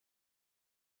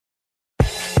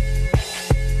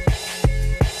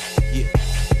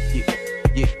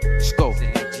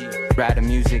Ryder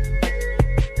Muzik.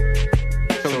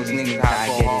 Show these niggas how I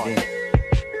get it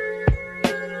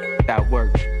in. That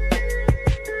work.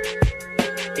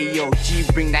 Ayo,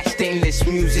 G, bring that stainless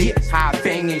music. How I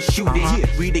bang and shoot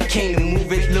it. We the king to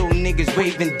move it. Little niggas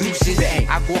waving deuces.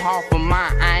 I go hard for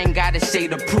mine, I ain't gotta say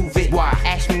to prove it. Why?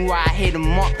 Ask me why I hit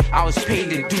them up, I was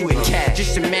paid to do it.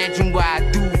 Just imagine what I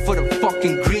do for the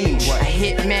fucking green. A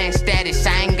hitman status,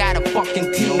 I ain't got a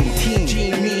fucking team.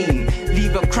 G mean,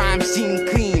 leave a crime scene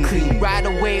clean. Right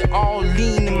away, all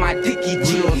lean in my dicky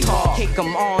jeans. Kick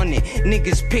 'em on it,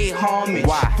 niggas pay homage.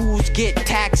 Fools get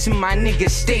taxed and my niggas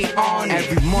stay on it.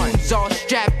 Every month, dudes all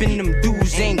strapping, them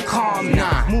dudes ain't calm.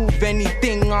 Move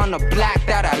anything on the block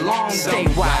that I long stay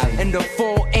wild. And the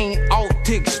 4 ain't out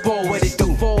to expose. What it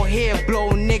do? 4 hair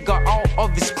blow nigga out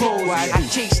of his clothes. I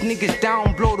chase niggas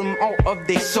down, blow them out of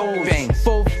their souls.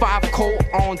 4-5 coat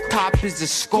on top is a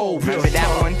skull. Remember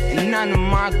that one? And none of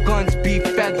my guns be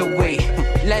featherweight.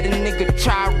 Let a nigga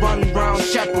try run round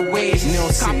shepherd ways.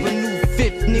 Cop a new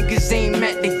fifth, niggas ain't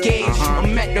met the gauge.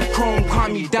 I'm at the chrome,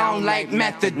 calm you down like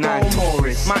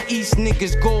methadone. My east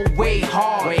niggas go way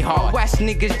hard. My west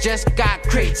niggas just got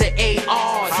crates of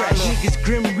ARs. Niggas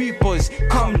grim reapers,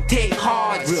 come take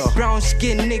hearts. Brown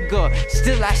skin nigga,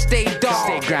 still I stay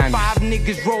dark. 5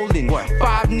 niggas rolling,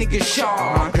 5 niggas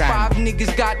sharp. 5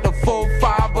 niggas got the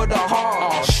 4-5 of the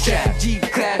heart. Sam.g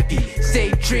clappy,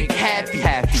 say trick happy.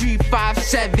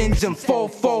 3-5-7s and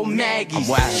 4-4 Maggies.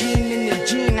 Jean in the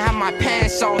jean, have my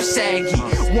pants all saggy.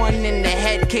 One in the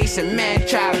head case, a man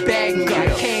try bag me. I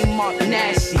came up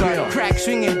nasty, crack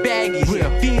swinging baggies.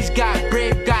 Fiends got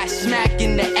brave, got smack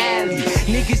in the alley.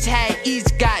 Niggas had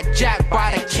eats, got jacked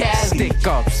by the Cali. Stick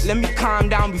ups, let me calm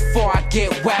down before I get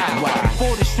wild.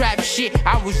 Before this rap shit,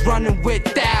 I was running with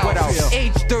Thou.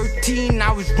 Age 13,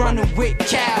 I was running with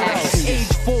cows.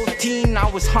 Age 14, I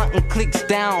was hunting clicks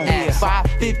down.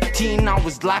 5-15, I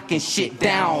was locking shit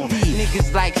down.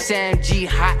 Niggas like Sam.g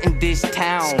hot in this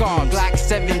town. Glock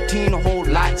 17, hold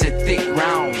lots of thick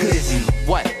rounds. Busy,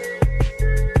 what?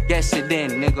 Guess it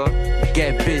in, nigga.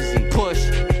 Get busy. Push,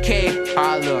 K,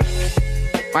 holla.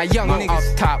 My young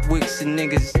niggas top wicks and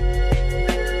niggas.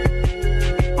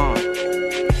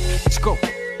 Let's go.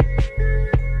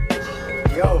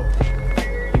 Yo,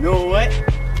 you know what?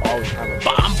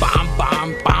 Bomb, bomb,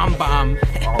 bomb, bomb, bomb.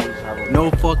 No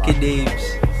fucking names.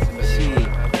 Shit.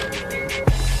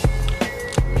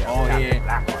 Oh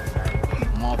yeah.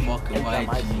 Motherfucking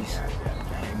YGs.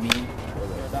 I mean,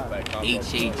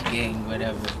 HH gang,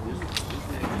 whatever.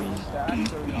 I mean,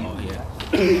 oh yeah.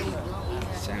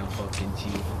 Sam.g.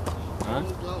 Huh?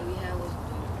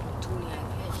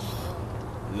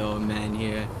 Little man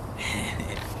here.